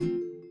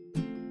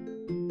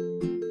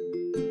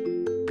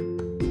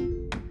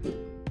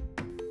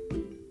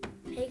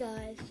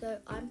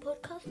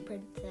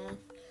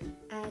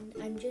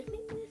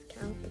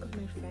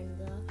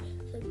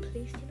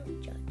please do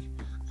not judge.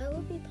 I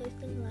will be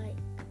posting like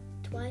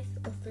twice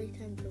or 3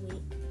 times a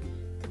week,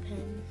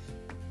 depends,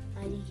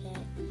 IDK.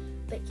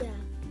 But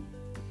yeah,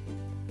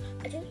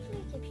 I just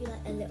want to give you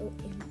like a little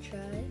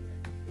intro,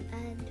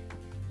 and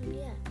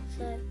yeah,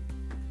 so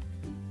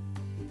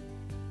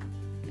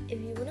if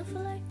you want to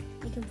follow,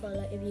 you can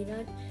follow. If you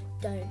don't.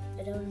 I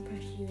don't want to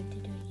pressure you into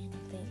doing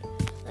anything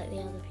like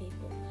the other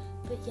people.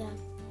 But yeah,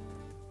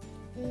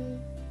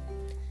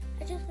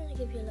 I just want to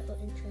give you a little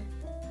intro.